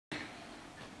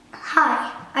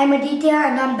I'm Aditya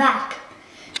and I'm back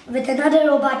with another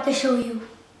robot to show you.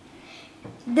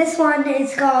 This one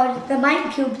is called the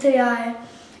Cube3rv1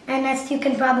 and as you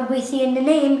can probably see in the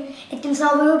name, it can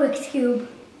solve a Rubik's Cube.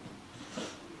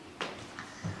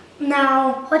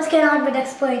 Now, let's get on with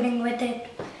explaining with it.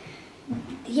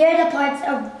 Here are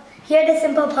the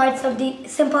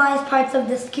simplest parts of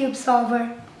this cube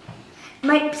solver. It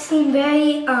might seem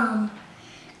very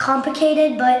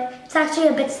complicated, but it's actually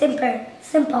a bit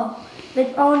simple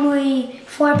with only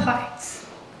 4 parts.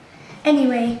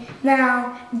 Anyway,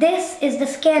 now this is the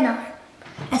scanner.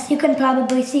 As you can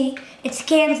probably see, it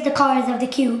scans the colors of the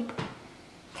cube.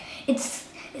 It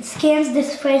scans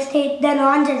this first state, then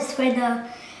launches for the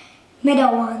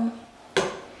middle one.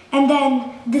 And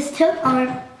then this tilt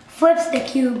arm flips the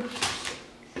cube.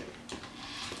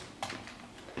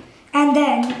 And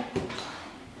then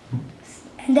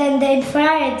the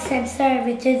infrared sensor,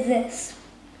 which is this.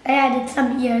 I added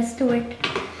some ears to it.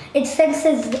 It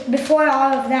senses before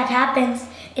all of that happens,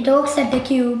 it looks at the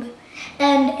cube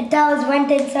and it tells when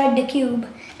to insert the cube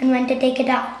and when to take it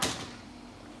out.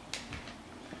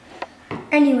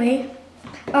 Anyway,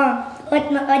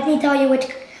 let me tell you which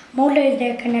motors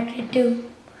they're connected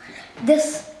to.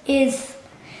 This is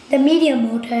the medium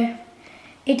motor.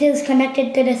 It is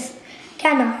connected to this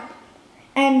scanner.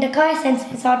 And the color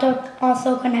sensor is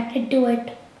also connected to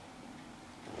it.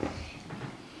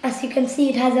 As you can see,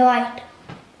 it has a light.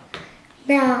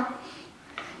 Now,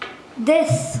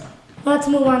 let's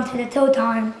move on to the tilt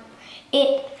arm.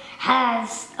 It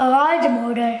has a large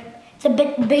motor. It's a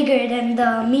bit bigger than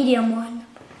the medium one.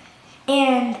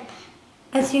 And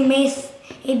as you may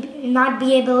not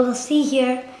be able to see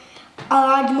here, a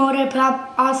large motor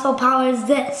also powers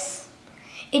this.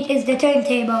 It is the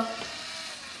turntable.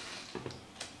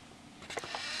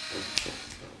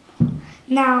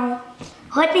 Now,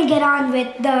 let me get on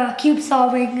with the cube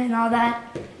solving and all that.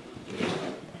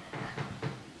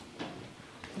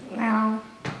 Now,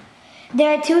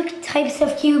 there are 2 types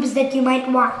of cubes that you might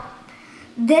want.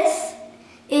 This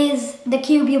is the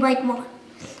cube you might want.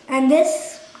 And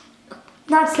this,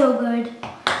 not so good.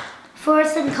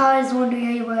 Force and colors won't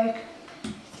really work.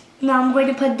 Now I'm going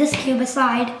to put this cube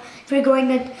aside. We're going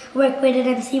to work with it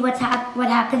and see what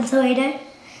happens later.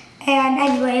 And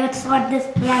anyway, let's run this.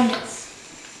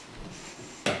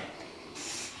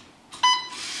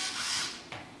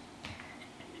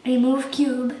 Remove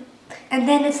cube, and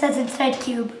then it says insert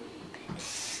cube.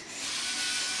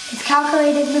 It's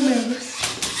calculating the moves.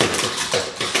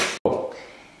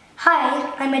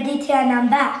 Hi, I'm Aditya and I'm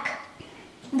back.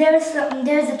 There's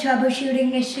a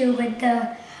troubleshooting issue with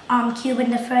the cube in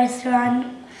the first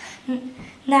run.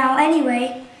 Now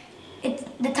anyway,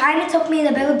 the time it took me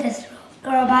to build this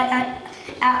robot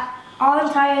all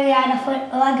entirely out of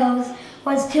Legos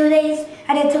was 2 days,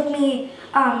 and it took me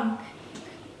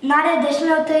not an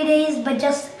additional 3 days, but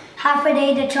just half a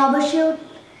day to troubleshoot.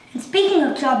 And speaking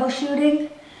of troubleshooting,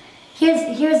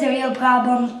 here's the real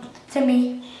problem to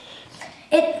me.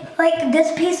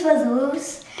 This piece was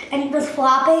loose and it was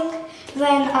flopping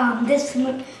when this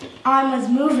arm was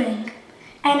moving.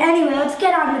 And anyway, let's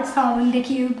get on with solving the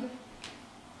cube.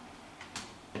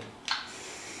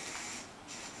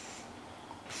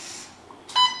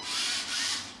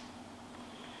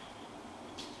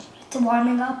 It's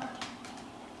warming up.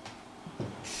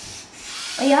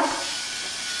 Yep,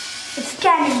 it's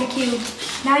scanning the cube.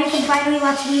 Now you can finally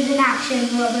watch these in action,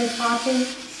 whoever's watching.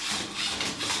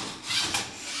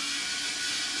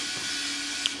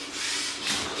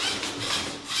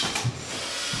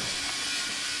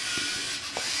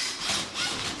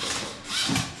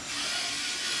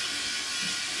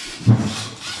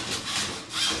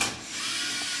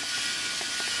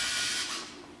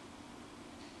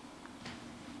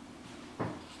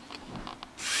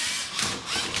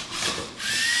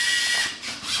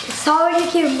 Solving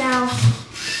the cube now.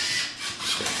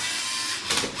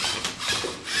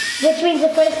 Which means the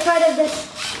first part of this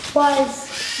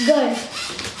was good.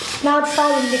 Now it's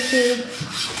solving the cube.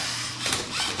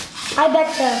 I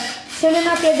betcha, soon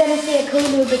enough you're gonna see a cool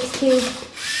Rubik's Cube.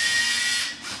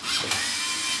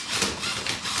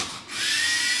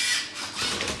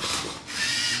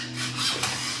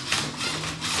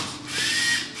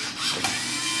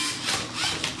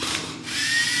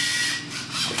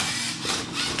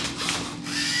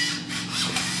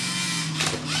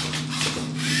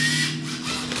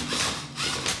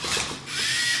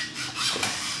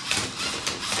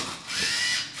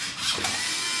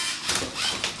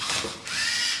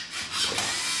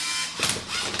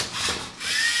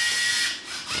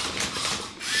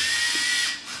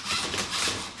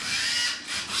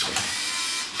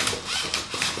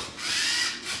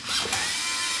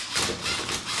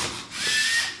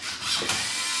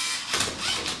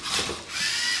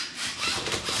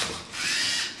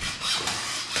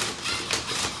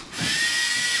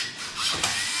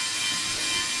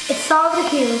 It solved the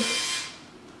cube.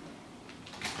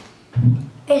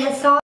 It has solved